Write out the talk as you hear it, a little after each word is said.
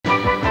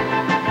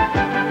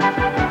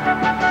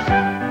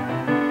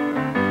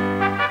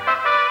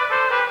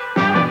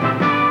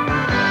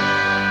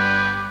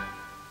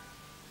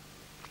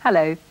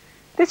Hello.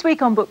 This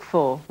week on Book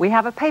 4, we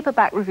have a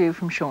paperback review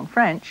from Sean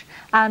French,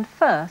 and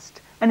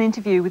first, an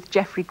interview with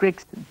Geoffrey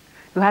Grigson,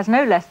 who has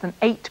no less than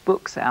 8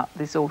 books out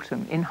this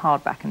autumn in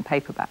hardback and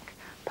paperback.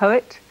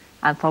 Poet,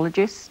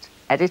 anthologist,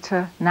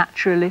 editor,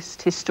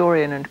 naturalist,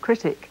 historian and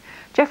critic,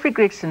 Geoffrey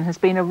Grigson has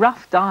been a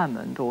rough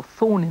diamond or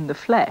thorn in the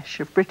flesh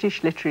of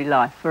British literary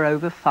life for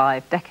over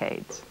 5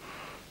 decades.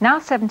 Now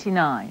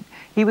 79,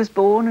 he was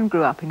born and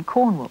grew up in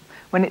Cornwall,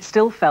 when it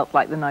still felt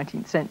like the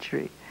 19th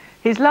century.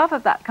 His love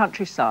of that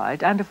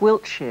countryside and of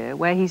Wiltshire,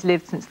 where he's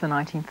lived since the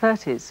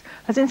 1930s,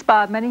 has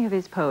inspired many of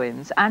his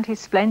poems and his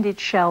splendid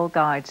shell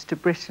guides to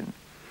Britain.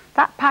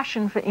 That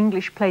passion for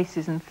English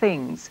places and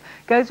things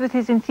goes with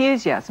his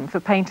enthusiasm for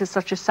painters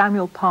such as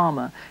Samuel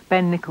Palmer,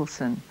 Ben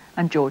Nicholson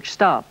and George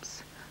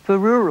Stubbs, for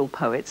rural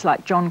poets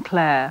like John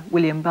Clare,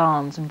 William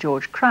Barnes and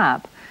George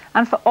Crabbe,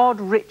 and for odd,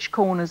 rich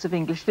corners of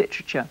English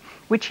literature,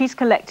 which he's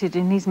collected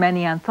in his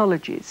many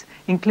anthologies,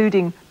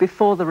 including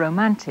Before the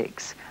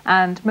Romantics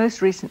and,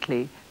 most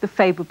recently, the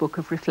Faber Book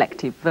of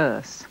Reflective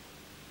Verse.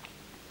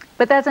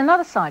 But there's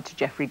another side to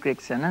Geoffrey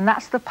Grigson, and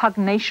that's the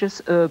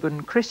pugnacious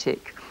urban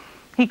critic.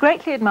 He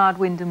greatly admired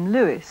Wyndham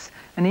Lewis,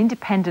 an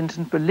independent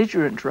and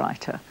belligerent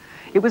writer.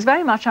 It was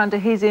very much under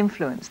his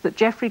influence that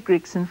Geoffrey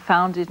Grigson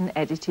founded and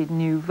edited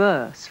New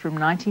Verse from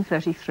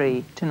 1933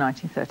 to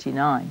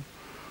 1939.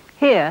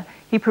 Here,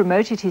 he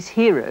promoted his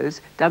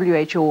heroes,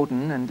 W.H.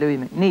 Auden and Louis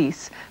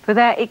MacNeice, for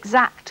their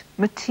exact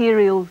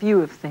material view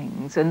of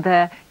things and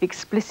their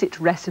explicit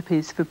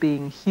recipes for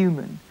being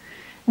human.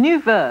 New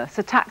Verse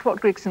attacked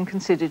what Grigson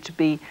considered to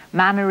be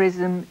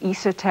mannerism,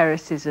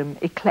 esotericism,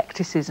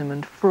 eclecticism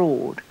and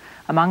fraud.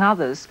 Among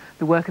others,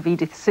 the work of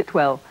Edith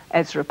Sitwell,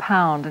 Ezra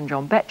Pound and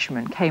John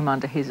Betjeman came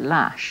under his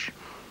lash.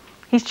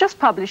 He's just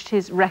published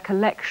his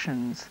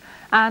Recollections,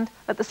 and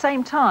at the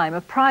same time,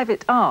 A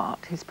Private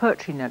Art, his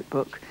poetry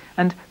notebook,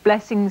 and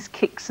Blessings,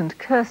 Kicks and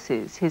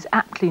Curses, his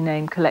aptly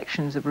named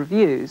collections of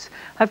reviews,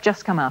 have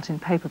just come out in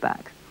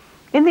paperback.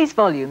 In these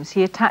volumes,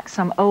 he attacks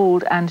some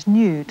old and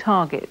new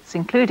targets,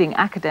 including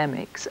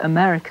academics,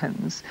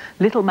 Americans,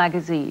 little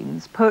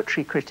magazines,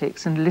 poetry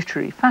critics and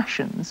literary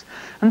fashions,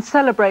 and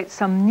celebrates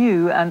some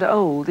new and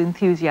old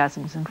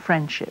enthusiasms and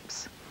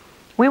friendships.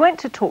 We went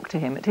to talk to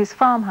him at his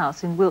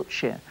farmhouse in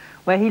Wiltshire,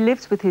 where he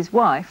lives with his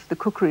wife, the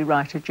cookery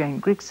writer Jane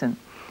Grigson,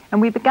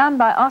 and we began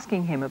by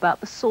asking him about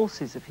the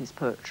sources of his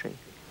poetry.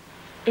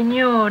 In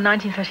your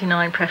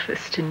 1939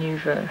 preface to New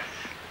Verse,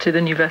 to the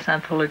New Verse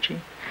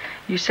anthology,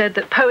 you said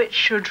that poets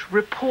should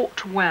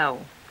report well,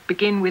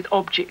 begin with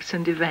objects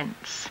and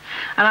events.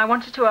 And I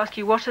wanted to ask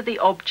you, what are the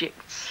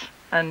objects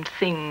and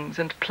things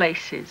and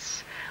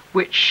places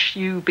which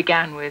you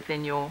began with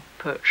in your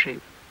poetry?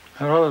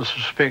 I rather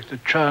suspect the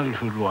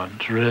childhood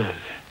ones, really.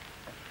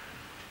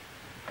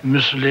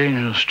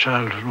 Miscellaneous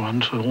childhood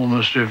ones of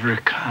almost every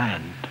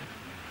kind.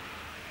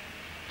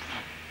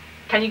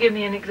 Can you give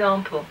me an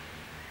example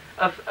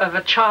of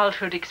a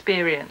childhood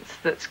experience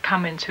that's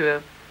come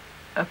into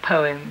a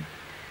poem?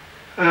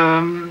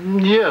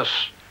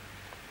 Yes.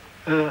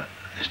 I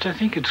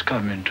think it's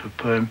come into a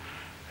poem.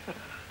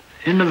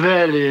 In the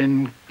valley,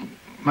 in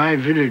my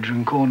village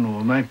in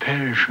Cornwall, my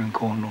parish in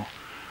Cornwall,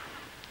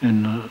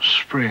 in the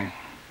spring,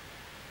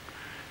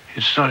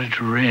 it started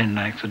to rain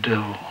like the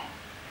devil.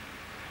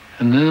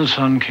 And then the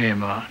sun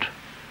came out,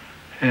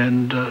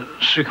 and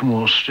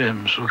sycamore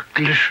stems were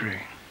glittering.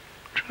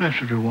 It was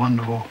absolutely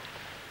wonderful.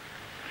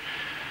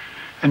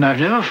 And I've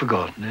never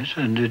forgotten it,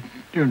 and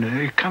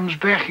it comes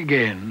back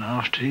again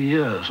after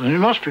years. And it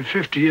must be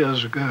 50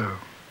 years ago.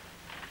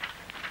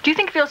 Do you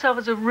think of yourself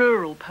as a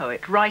rural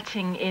poet,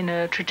 writing in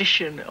a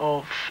tradition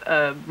of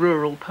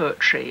rural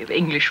poetry, of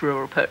English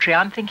rural poetry?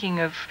 I'm thinking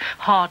of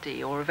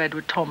Hardy or of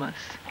Edward Thomas.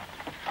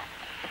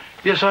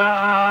 Yes,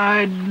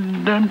 I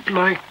don't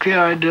like the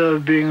idea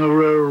of being a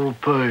rural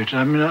poet.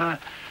 I mean,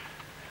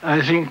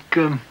 I think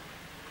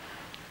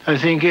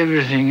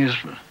everything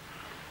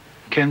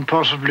can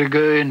possibly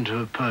go into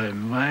a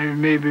poem. It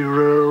may be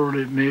rural,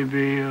 it may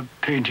be a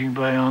painting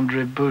by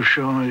André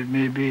Beauchamp, it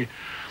may be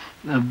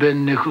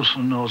Ben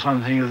Nicholson or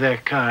something of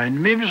that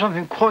kind. Maybe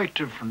something quite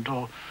different,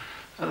 or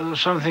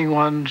something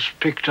one's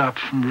picked up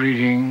from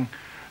reading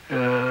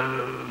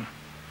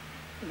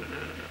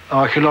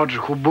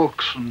archaeological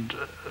books and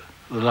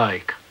the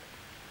like.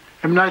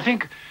 I mean, I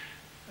think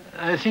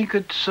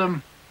it's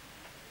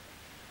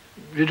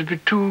it'd be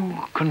too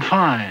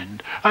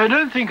confined. I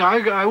don't think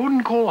I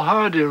wouldn't call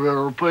Hardy a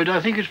rural poet.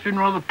 I think it's been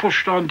rather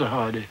pushed onto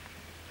Hardy,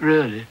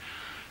 really.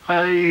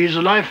 He's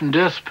a life and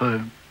death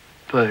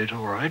poet,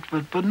 all right,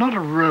 but not a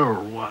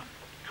rural one.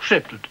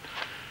 Except that,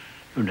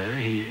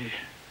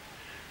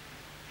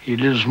 he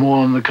lives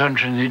more in the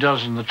country than he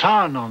does in the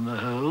town on the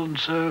whole, and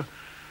so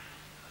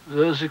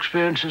those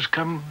experiences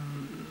come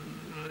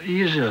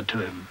easier to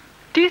him.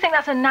 Do you think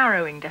that's a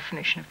narrowing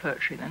definition of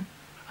poetry, then?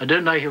 I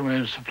don't like it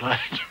when it's applied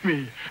to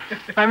me.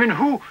 I mean,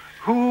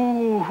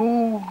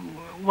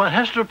 one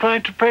has to apply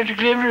to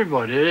practically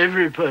everybody,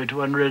 every poet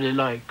one really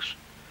likes.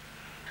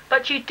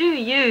 But you do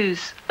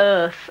use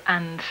earth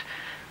and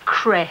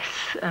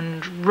cress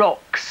and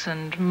rocks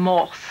and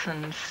moss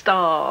and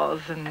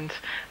stars and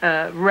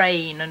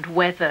rain and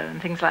weather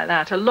and things like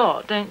that a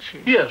lot, don't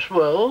you? Yes,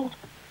 well,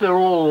 they're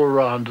all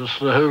around us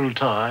the whole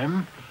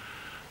time.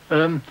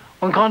 One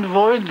can't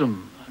avoid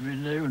them. I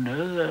mean, you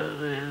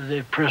know,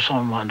 they press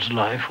on one's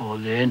life, or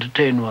they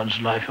entertain one's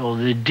life, or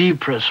they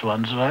depress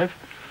one's life.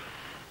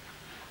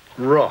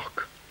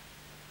 Rock.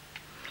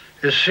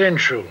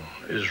 Essential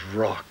is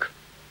rock.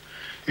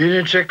 In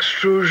its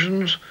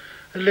extrusions,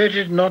 let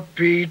it not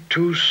be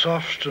too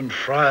soft and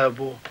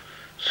friable,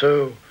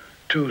 so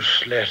too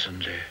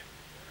slatternly.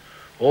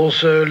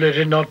 Also, let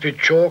it not be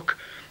chalk,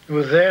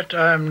 with that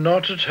I am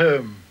not at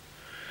home.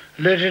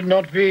 Let it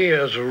not be,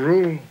 as a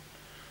rule,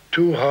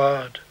 too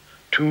hard,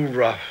 too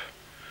rough,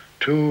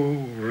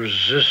 too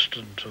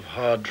resistant of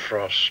hard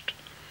frost.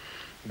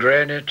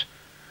 Granite,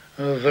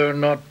 though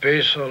not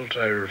basalt,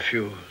 I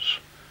refuse.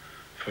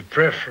 For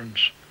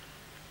preference,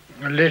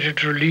 let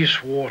it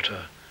release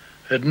water,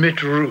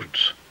 admit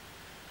roots,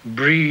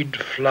 breed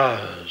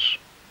flowers.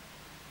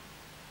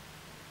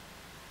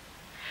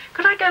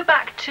 Could I go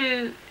back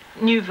to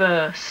New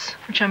Verse,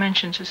 which I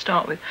mentioned to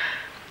start with?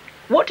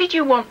 What did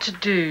you want to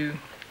do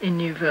in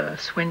New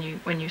Verse when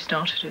you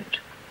started it?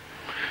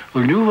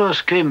 Well, New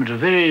Verse came at a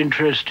very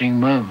interesting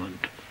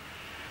moment.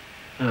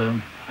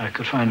 I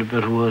could find a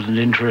better word than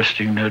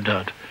interesting, no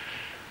doubt.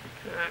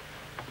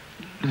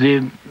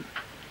 The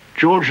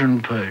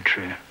Georgian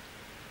poetry,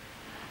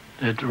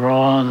 that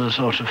rather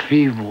sort of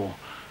feeble,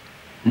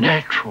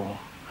 natural,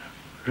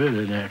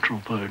 really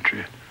natural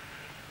poetry,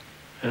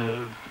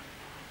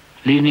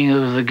 leaning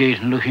over the gate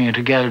and looking at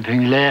a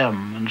galloping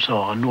lamb and so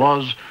on,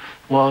 was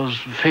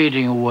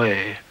fading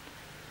away.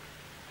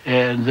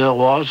 And there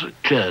was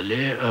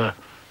clearly,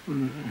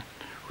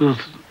 with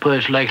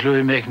poets like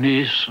Louis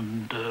MacNeice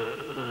and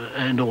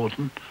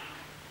Auden,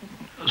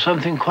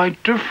 something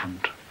quite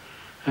different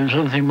and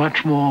something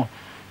much more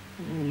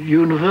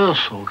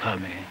universal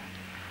coming,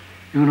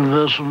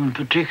 universal in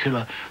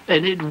particular.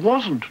 And it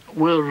wasn't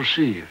well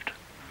received.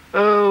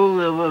 Oh,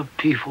 there were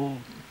people,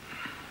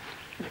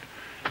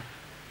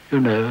 you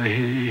know,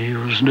 he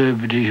was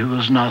nobody, he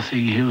was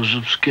nothing, he was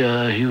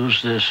obscure, he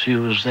was this, he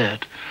was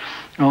that.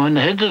 And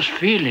I had this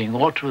feeling,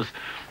 what with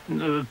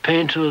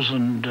painters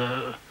and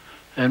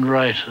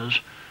writers,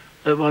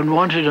 that one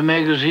wanted a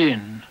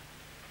magazine,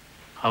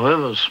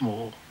 however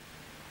small,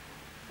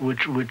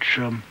 which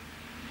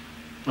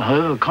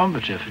however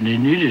combative, and it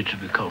needed to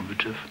be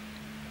combative,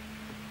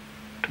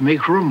 to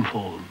make room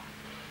for them.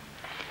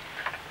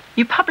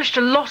 You published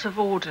a lot of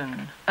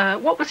Auden.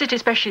 What was it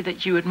especially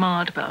that you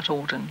admired about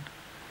Auden?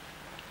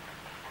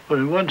 Well,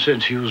 in one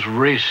sense, he was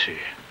racy.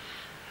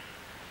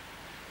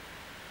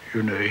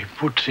 You know, he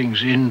put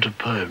things into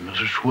poems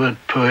which weren't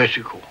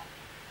poetical,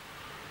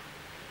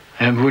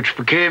 and which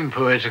became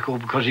poetical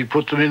because he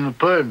put them in the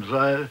poems.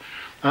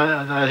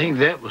 I think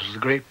that was the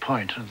great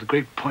point, and the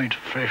great point of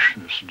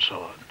freshness and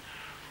so on.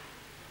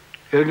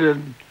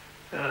 And,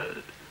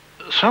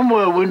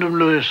 somewhere Wyndham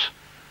Lewis,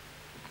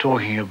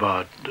 talking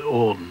about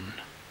Auden,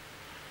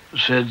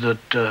 said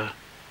that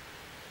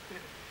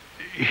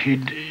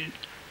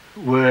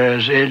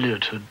whereas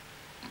Eliot had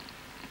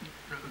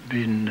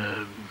been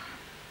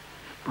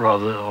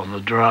rather on the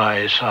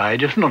dry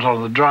side, if not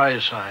on the dry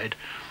side,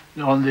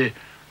 on the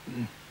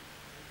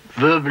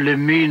verbally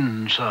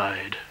mean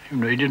side. You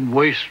know, he didn't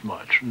waste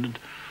much, and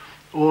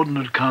Auden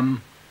had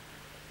come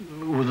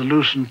with a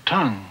loosened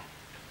tongue.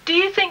 Do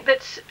you think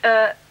that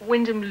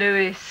Wyndham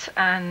Lewis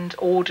and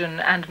Auden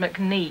and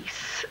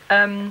MacNeice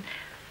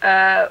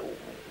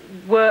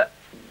were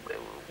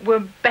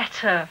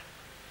better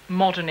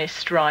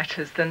modernist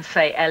writers than,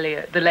 say,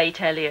 Eliot, the late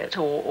Eliot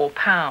or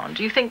Pound?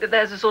 Do you think that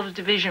there's a sort of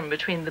division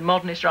between the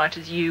modernist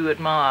writers you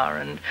admire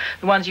and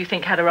the ones you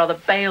think had a rather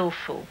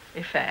baleful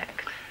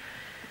effect?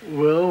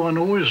 Well, one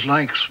always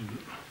likes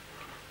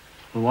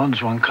the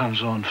ones one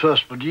comes on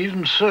first, but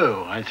even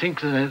so, I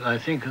think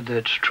that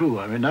that's true.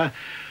 I mean,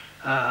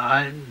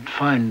 I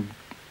find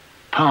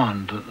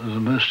Pound the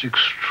most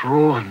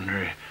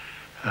extraordinary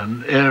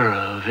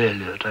era of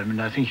Eliot. I mean,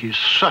 I think he's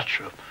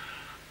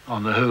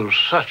on the whole,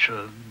 such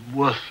a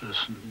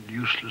worthless and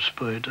useless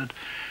poet that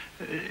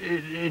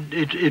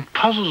it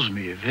puzzles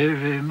me very,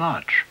 very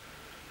much.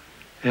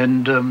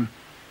 And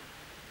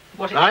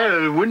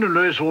Wyndham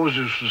Lewis always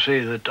used to say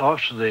that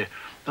after the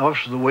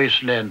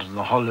Wasteland and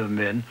the Hollow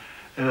Men,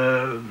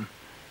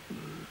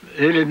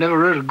 Eliot never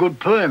wrote a good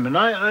poem, and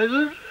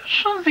there's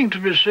something to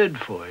be said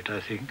for it, I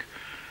think.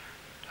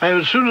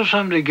 As soon as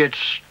somebody gets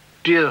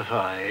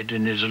deified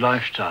in his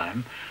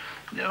lifetime,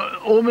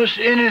 almost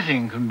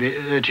anything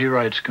that he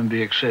writes can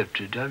be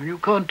accepted. I mean,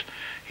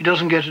 he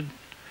doesn't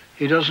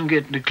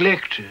get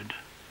neglected.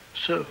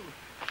 So.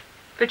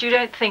 But you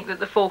don't think that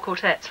the Four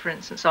Quartets, for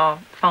instance, are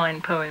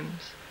fine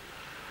poems?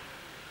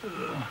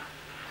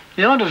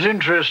 They aren't as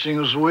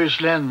interesting as The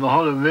Wasteland and the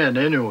Hollow Men,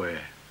 anyway.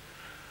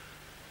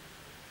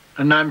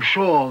 And I'm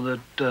sure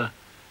that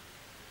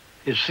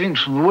it's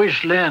things from the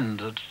Wasteland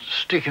that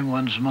stick in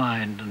one's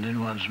mind and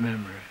in one's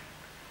memory.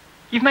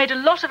 You've made a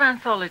lot of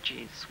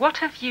anthologies. What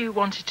have you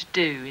wanted to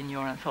do in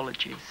your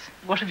anthologies?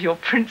 What have your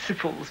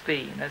principles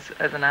been as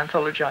an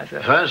anthologizer?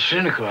 If I was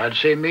cynical, I'd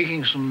say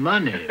making some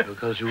money,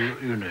 because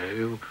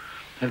you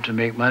have to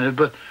make money.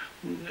 But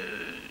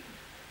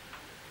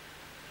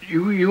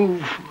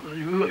you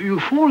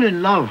fall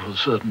in love with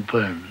certain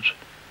poems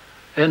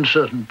and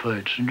certain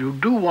poets, and you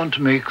do want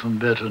to make them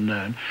better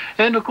known.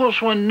 And of course,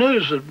 one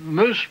knows that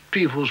most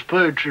people's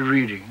poetry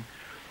reading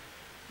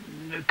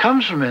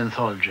comes from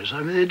anthologies. I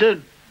mean, they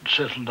don't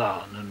settle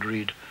down and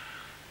read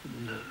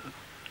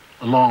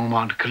a long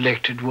amount of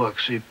collected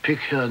works. They pick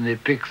here and they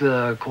pick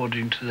there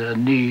according to their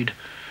need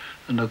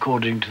and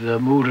according to their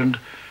mood. And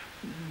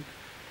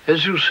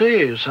as you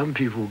say, some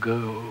people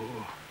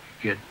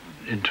get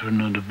into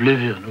an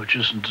oblivion which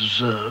isn't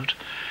deserved.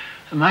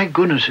 And my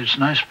goodness, it's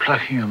nice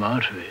plucking them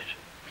out of it.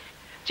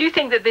 Do you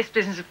think that this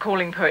business of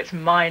calling poets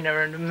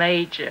minor and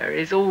major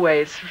is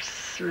always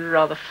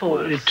rather false?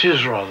 Well, it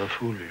is rather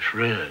foolish,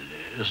 really,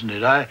 isn't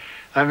it?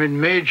 I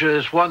mean, major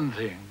is one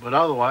thing, but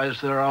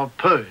otherwise there are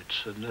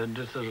poets, and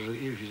if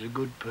he's a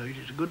good poet,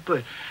 he's a good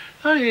poet.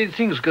 I mean,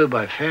 things go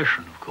by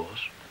fashion, of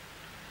course.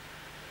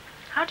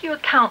 How do you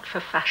account for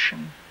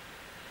fashion?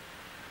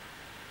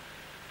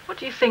 What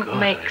do you think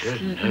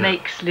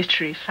makes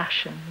literary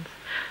fashions?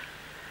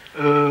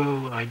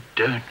 Oh, I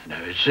don't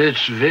know.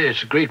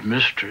 It's a great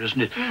mystery,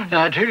 isn't it? And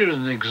I tell you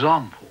an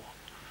example,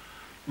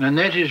 and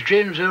that is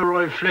James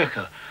Elroy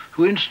Flecker,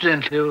 who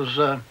incidentally was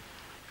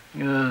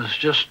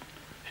just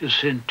his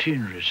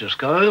centenary's just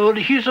gone. Well,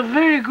 he's a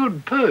very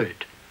good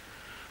poet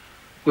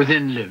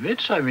within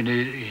limits. I mean,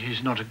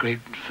 he's not a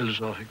great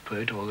philosophic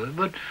poet,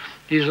 but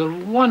he's a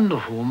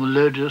wonderful,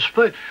 melodious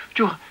poet.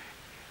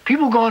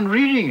 People go on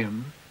reading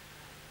him,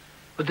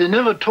 but they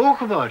never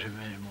talk about him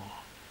anymore.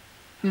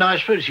 Now, I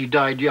suppose he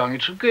died young.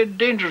 It's a good,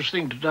 dangerous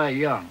thing to die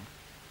young.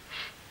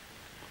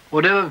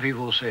 Whatever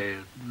people say,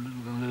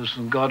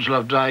 God's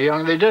love die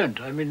young, they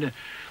don't. I mean,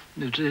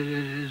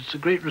 it's a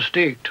great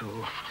mistake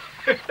to...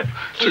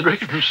 it's a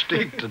great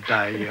mistake to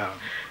die young.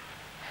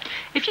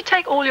 If you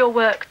take all your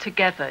work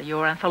together,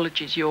 your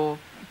anthologies, your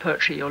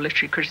poetry, your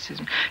literary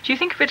criticism, do you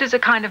think of it as a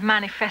kind of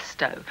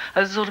manifesto,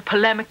 as a sort of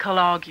polemical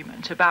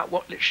argument about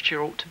what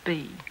literature ought to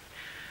be?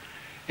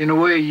 In a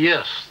way,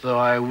 yes, though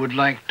I would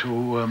like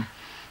to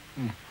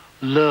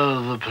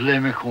lure the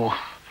polemical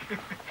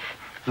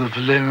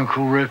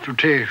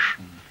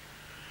reputation.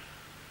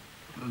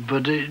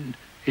 But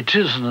it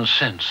is, in a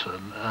sense,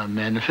 a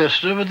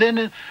manifesto, but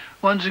then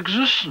one's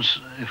existence,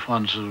 if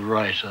one's a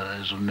writer,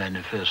 is a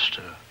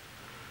manifesto.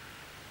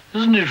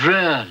 Isn't it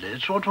really?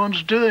 It's what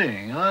one's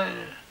doing.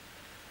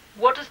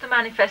 What does the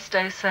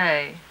manifesto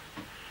say?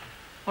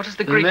 What does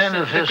the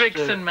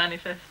Grigson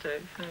manifesto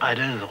say? I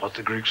don't know what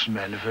the Grigson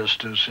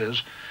manifesto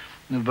says,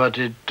 but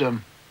it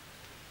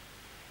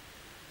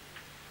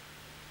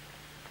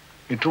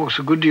talks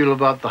a good deal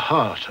about the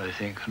heart, I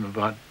think, and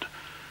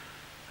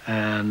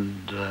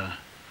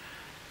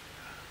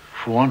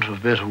for want of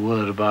a better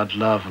word, about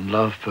love and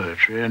love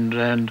poetry,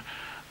 and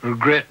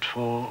regret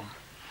for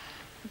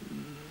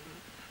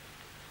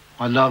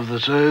a love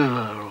that's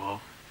over, or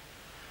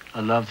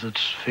a love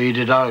that's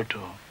faded out,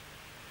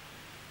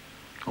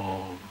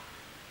 or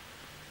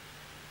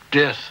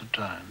death at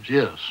times,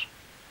 yes.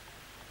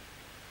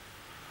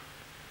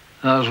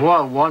 Now, there's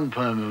one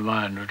poem of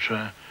mine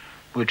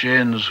which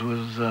ends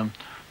with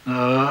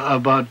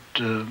about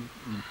a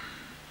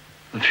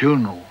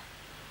funeral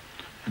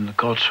in the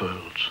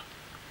Cotswolds,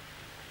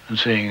 and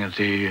saying that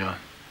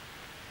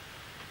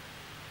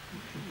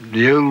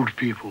the old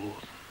people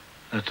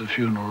at the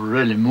funeral were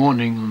really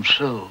mourning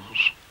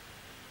themselves.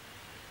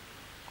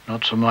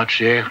 Not so much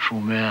the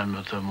actual man,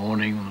 but they're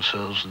mourning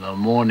themselves, and they're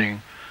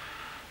mourning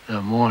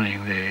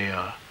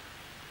the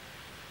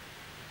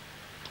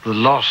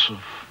loss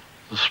of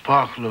the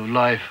sparkle of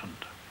life and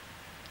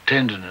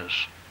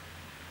tenderness.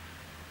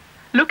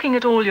 Looking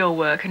at all your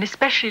work, and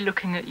especially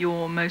looking at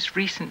your most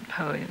recent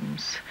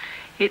poems,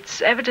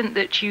 it's evident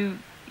that you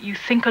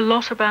think a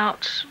lot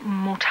about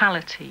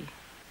mortality.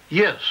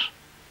 Yes,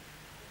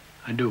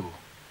 I do.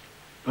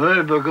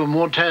 Well, because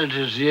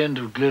mortality is the end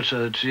of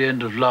glitter, it's the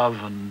end of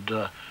love, and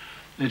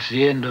it's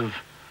the end of,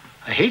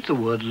 I hate the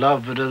word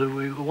love, but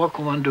what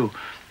can one do?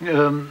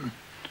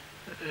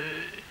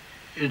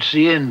 It's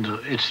the end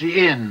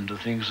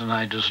of things, and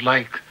I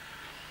dislike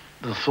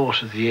the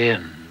thought of the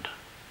end.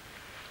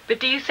 But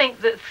do you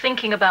think that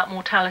thinking about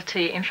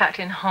mortality, in fact,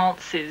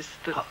 enhances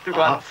the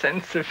right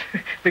sense of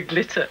the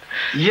glitter?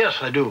 Yes,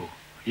 I do.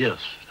 Yes,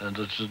 and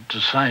it's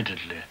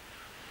decidedly.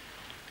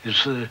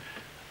 It's the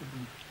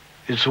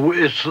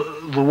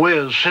way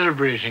of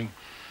celebrating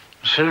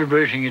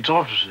its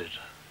opposite,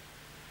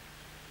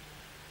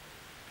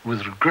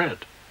 with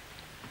regret.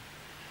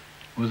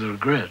 With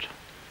regret.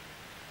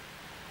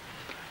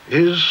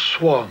 His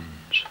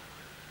swans,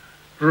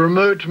 the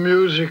remote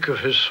music of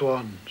his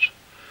swans,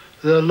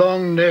 their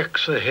long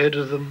necks ahead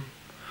of them,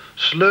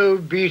 slow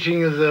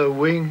beating of their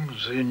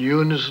wings in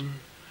unison,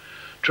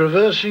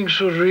 traversing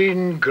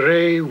serene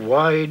grey,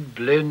 wide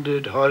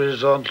blended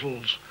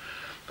horizontals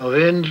of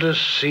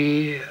endless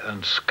sea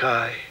and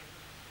sky.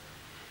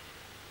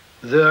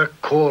 their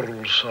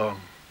choral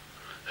song,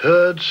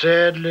 heard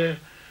sadly,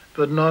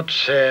 but not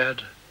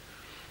sad.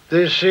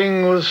 They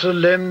sing with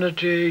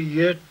solemnity,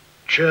 yet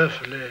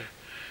cheerfully,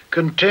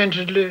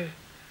 contentedly,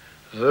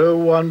 though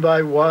one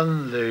by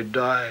one they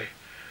die,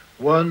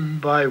 one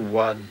by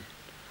one.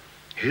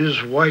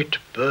 His white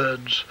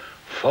birds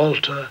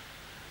falter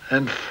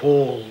and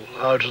fall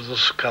out of the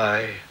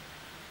sky.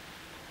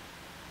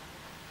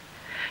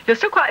 You're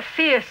still quite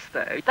fierce,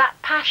 though. That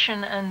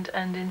passion and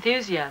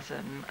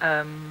enthusiasm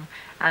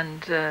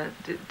and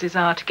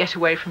desire to get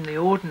away from the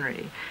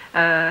ordinary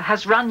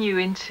has run you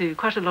into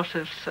quite a lot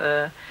of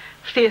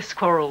fierce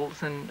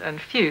quarrels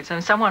and feuds.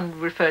 And someone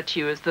referred to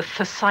you as the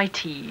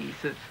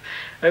Thucydides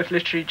of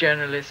literary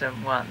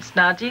journalism once.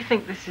 Now, do you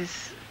think this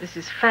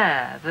is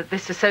fair, that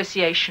this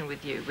association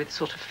with you, with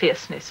sort of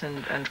fierceness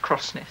and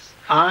crossness?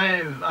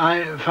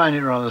 I find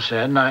it rather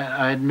sad, and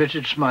I admit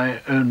it's my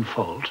own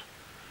fault,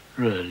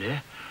 really.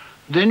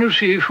 Then you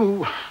see,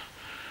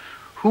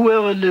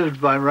 whoever lived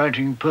by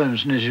writing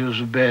poems unless he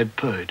was a bad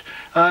poet?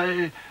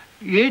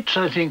 Yeats,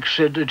 I think,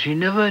 said that he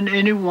never in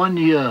any 1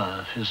 year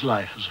of his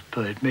life as a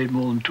poet made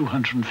more than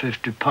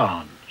 £250.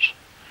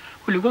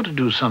 Well, you've got to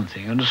do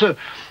something, and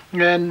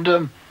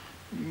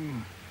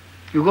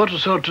you've got to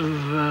sort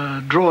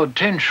of draw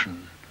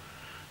attention,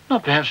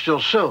 not perhaps to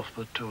yourself,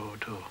 but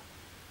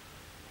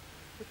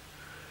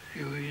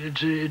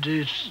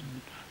it's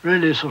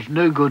really sort of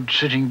no good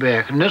sitting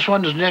back. Unless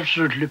one is an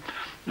absolutely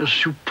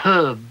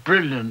superb,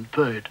 brilliant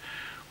poet,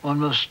 one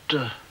must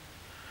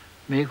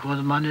make what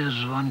money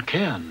as one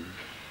can.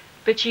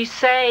 But you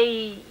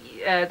say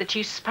that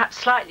you perhaps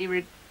slightly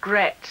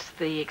regret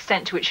the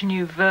extent to which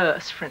new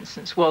verse, for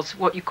instance, was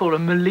what you call a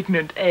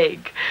malignant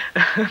egg.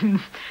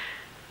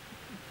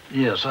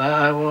 Yes,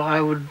 I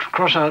would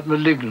cross out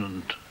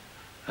malignant,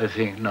 I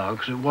think, now,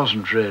 because it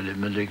wasn't really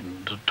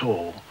malignant at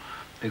all,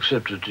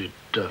 except that it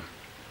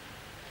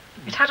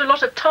had a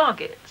lot of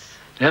targets.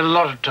 It had a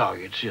lot of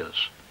targets,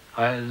 yes.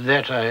 I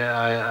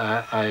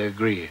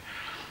agree.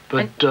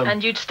 But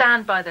and you'd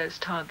stand by those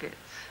targets?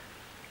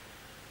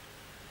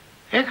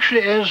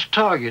 Actually, as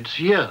targets,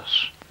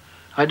 yes.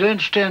 I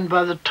don't stand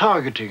by the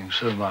targeting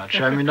so much.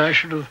 I mean, I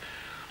should have,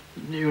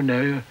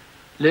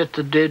 let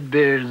the dead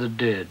bury the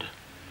dead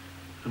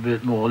a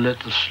bit more, let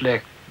the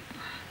slack,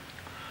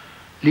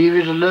 leave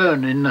it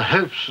alone in the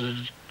hopes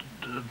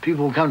that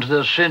people will come to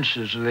their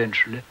senses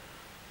eventually.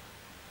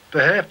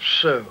 Perhaps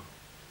so.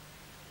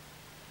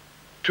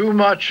 Too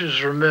much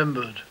is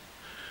remembered.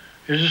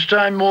 It is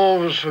time more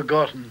was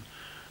forgotten.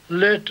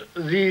 Let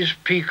these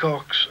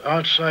peacocks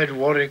outside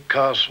Warwick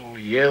Castle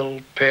yell,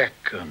 peck,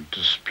 and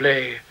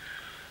display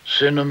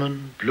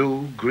cinnamon,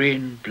 blue,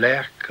 green,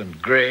 black, and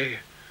grey,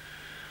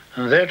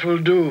 and that will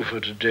do for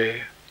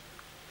today.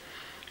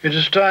 It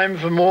is time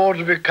for more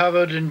to be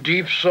covered in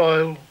deep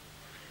soil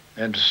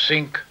and to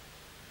sink.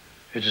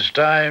 It is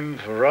time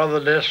for rather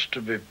less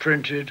to be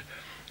printed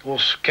or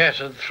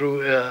scattered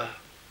through air.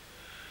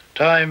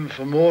 Time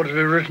for more to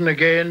be written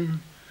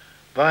again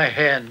by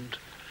hand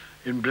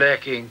in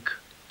black ink.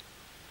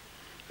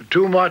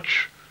 Too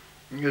much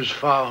is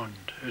found.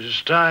 It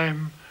is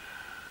time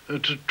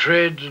to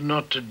tread,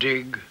 not to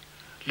dig.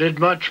 Let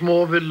much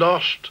more be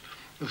lost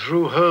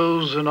through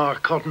holes in our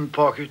cotton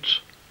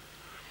pockets,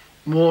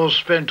 more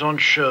spent on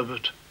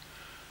sherbet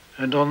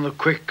and on the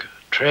quick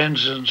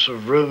transience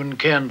of Roman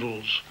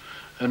candles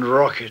and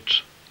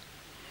rockets.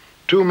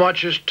 Too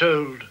much is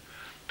told.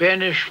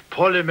 Banish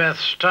polymath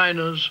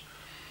Steiners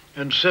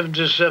and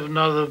 77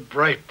 other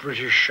bright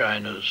British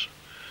shiners,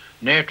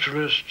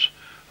 naturalists,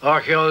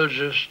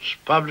 archaeologists,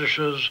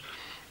 publishers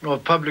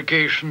of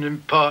publication in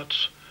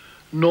parts,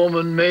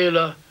 Norman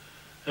Mailer,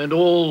 and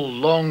all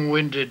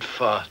long-winded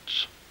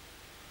farts.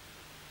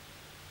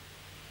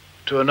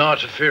 To an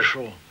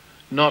artificial,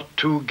 not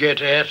too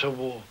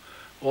get-atable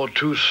or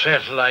too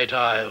satellite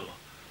isle,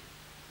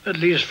 at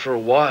least for a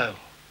while,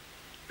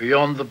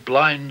 beyond the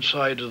blind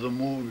side of the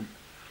moon,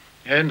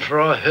 and for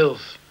our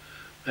health,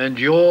 and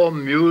your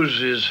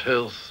muse's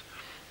health,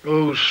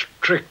 O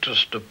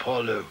strictest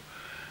Apollo,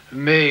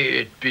 may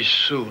it be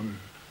soon.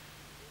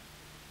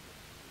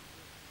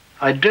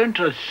 I don't,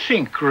 I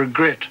think,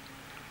 regret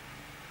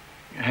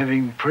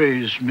having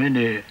praised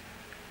many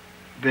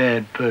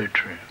bad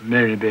poetry,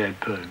 many bad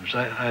poems.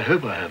 I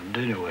hope I haven't,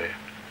 anyway.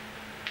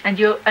 And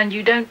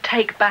you don't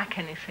take back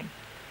anything?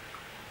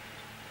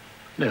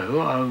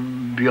 No,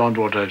 beyond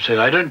what I've said.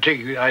 I don't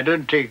take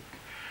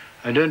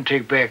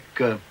back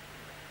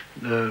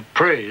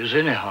praise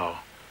anyhow.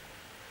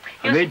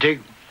 I may take,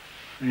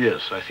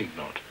 yes, I think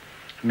not.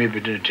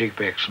 Maybe to take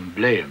back some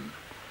blame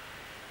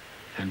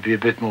and be a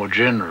bit more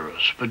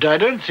generous. But I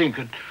don't think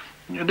that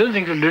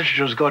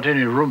literature's got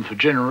any room for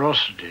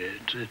generosity.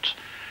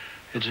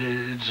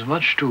 It's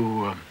much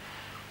too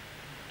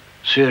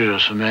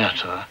serious a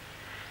matter.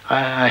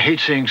 I hate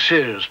saying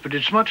serious, but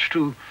it's much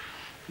too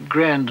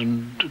grand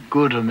and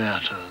good a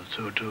matter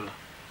to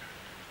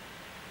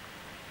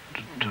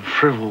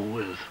frivol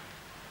with.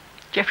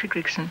 Geoffrey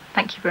Grigson,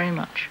 thank you very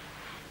much.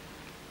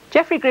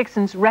 Geoffrey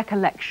Grigson's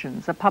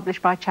Recollections are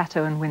published by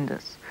Chatto and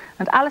Windus,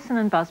 and Alison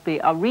and Busby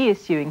are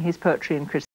reissuing his poetry and criticism.